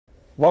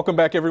Welcome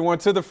back, everyone,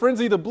 to the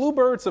Frenzy. The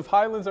Bluebirds of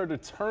Highlands are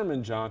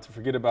determined, John, to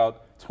forget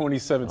about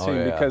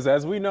 2017 because,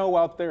 as we know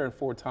out there in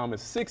Fort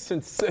Thomas,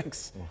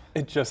 6-6,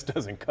 it just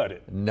doesn't cut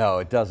it. No,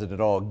 it doesn't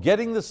at all.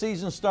 Getting the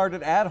season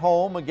started at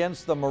home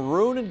against the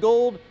maroon and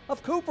gold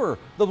of Cooper.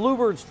 The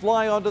Bluebirds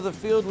fly onto the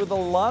field with a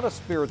lot of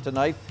spirit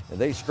tonight, and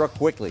they struck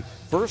quickly.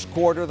 First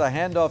quarter, the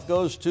handoff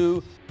goes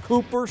to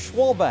Cooper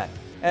Schwalbach,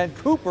 and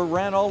Cooper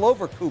ran all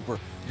over Cooper.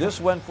 This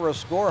went for a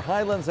score.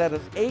 Highlands had an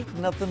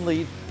 8-0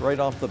 lead right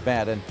off the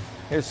bat. And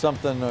here's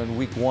something in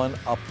week one,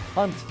 a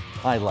punt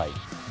highlight.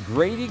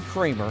 Grady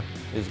Kramer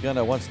is going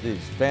to, once these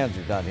fans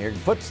are done here,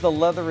 puts the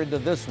leather into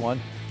this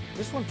one.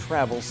 This one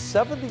travels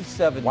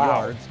 77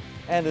 yards,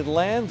 and it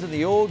lands in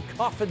the old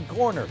coffin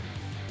corner,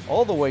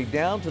 all the way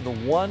down to the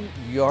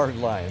 1-yard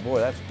line. Boy,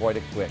 that's quite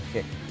a quick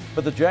kick.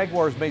 But the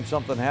Jaguars made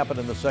something happen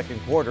in the second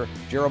quarter.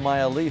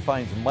 Jeremiah Lee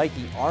finds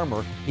Mikey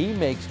Armour. He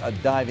makes a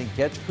diving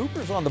catch.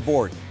 Cooper's on the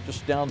board,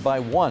 just down by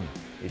 1.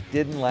 It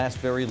didn't last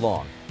very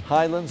long.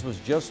 Highlands was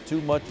just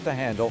too much to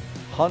handle.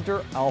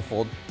 Hunter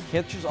Alfold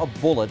catches a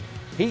bullet.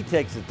 He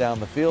takes it down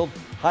the field.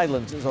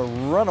 Highlands is a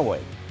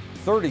runaway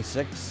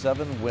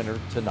 36-7 winner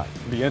tonight.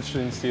 It'll be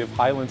interesting to see if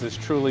Highlands is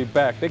truly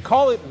back. They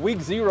call it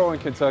week 0 in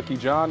Kentucky,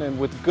 John, and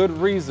with good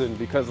reason,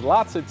 because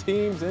lots of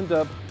teams end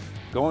up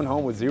going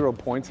home with 0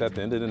 points at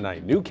the end of the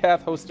night.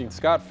 NewCath hosting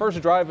Scott. First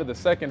drive of the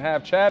second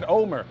half. Chad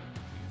Omer.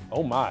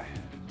 Oh my.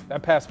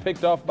 That pass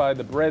picked off by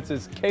the Breads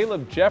is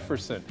Caleb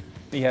Jefferson.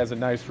 He has a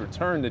nice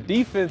return. The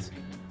defense,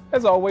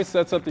 as always,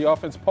 sets up the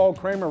offense. Paul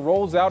Kramer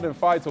rolls out and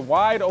fights a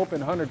wide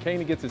open Hunter Kane.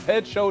 He gets his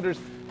head, shoulders,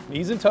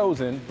 knees and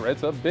toes in.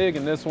 Breads up big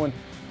in this one.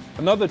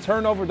 Another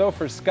turnover though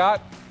for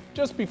Scott.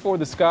 Just before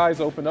the skies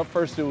opened up,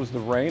 first it was the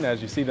rain,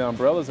 as you see the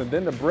umbrellas, and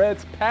then the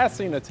Breads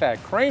passing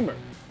attack. Kramer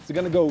is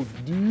going to go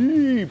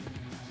deep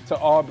to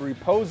Aubrey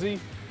Posey.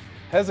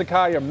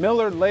 Hezekiah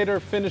Miller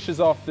later finishes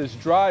off this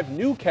drive.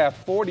 NewCath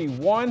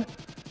 41.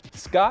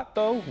 Scott,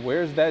 though,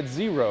 where's that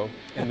 0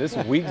 in this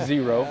week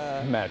 0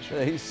 matchup?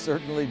 They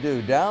certainly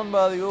do. Down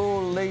by the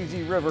old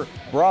lazy river,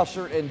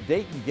 Brossart and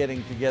Dayton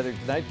getting together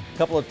tonight. A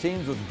couple of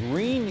teams with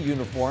green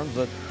uniforms,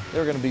 but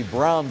they're going to be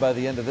brown by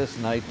the end of this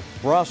night.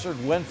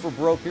 Brossart went for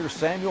broke here.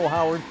 Samuel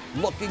Howard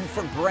looking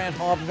for Grant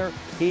Hobner.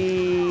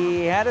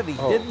 He had it, he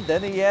didn't,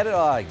 then he had it.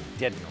 Oh, he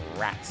didn't,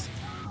 rats.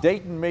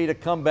 Dayton made a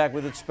comeback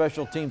with its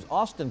special teams.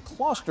 Austin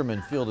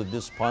Klosterman fielded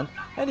this punt,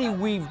 and he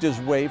weaved his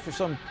way for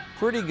some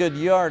pretty good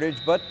yardage,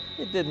 but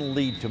it didn't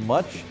lead to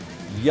much.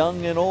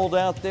 Young and old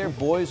out there,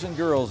 boys and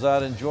girls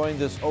out enjoying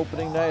this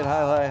opening night.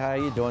 Hi, how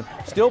you doing?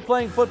 Still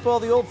playing football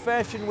the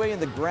old-fashioned way in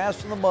the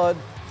grass and the mud.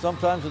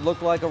 Sometimes it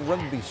looked like a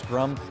rugby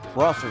scrum.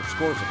 Brossart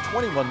scores a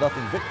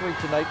 21-0 victory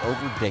tonight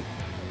over Dayton.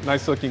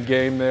 Nice looking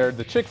game there.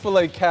 The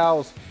Chick-fil-A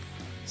cows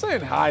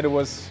saying hi to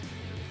us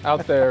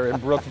out there in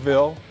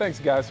Brookville. Thanks,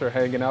 guys, for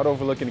hanging out,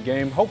 overlooking the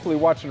game. Hopefully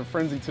watching a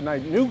frenzy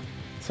tonight.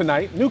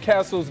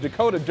 Newcastle's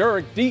Dakota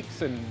Durrick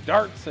deeps and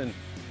darts and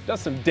does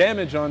some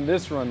damage on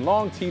this run.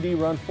 Long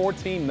TD run,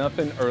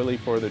 14-0 early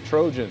for the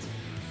Trojans.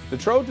 The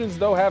Trojans,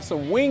 though, have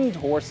some winged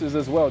horses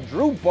as well.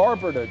 Drew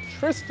Barber to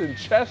Tristan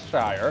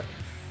Cheshire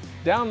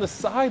down the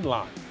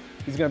sideline.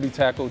 He's going to be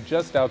tackled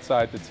just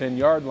outside the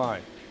 10-yard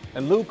line.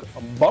 And Luke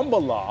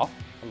Bumbalaw,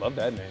 I love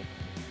that name,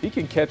 he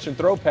can catch and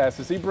throw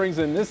passes. He brings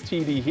in this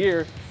TD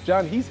here.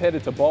 John, he's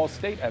headed to Ball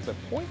State as a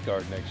point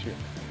guard next year.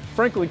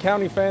 Franklin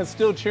County fans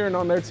still cheering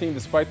on their team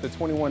despite the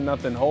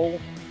 21-0 hole.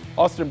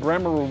 Austin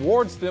Brammer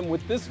rewards them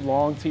with this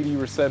long TD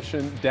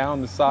reception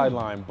down the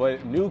sideline.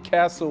 But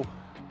Newcastle,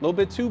 a little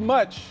bit too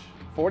much,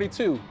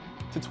 42-12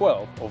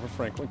 over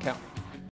Franklin County.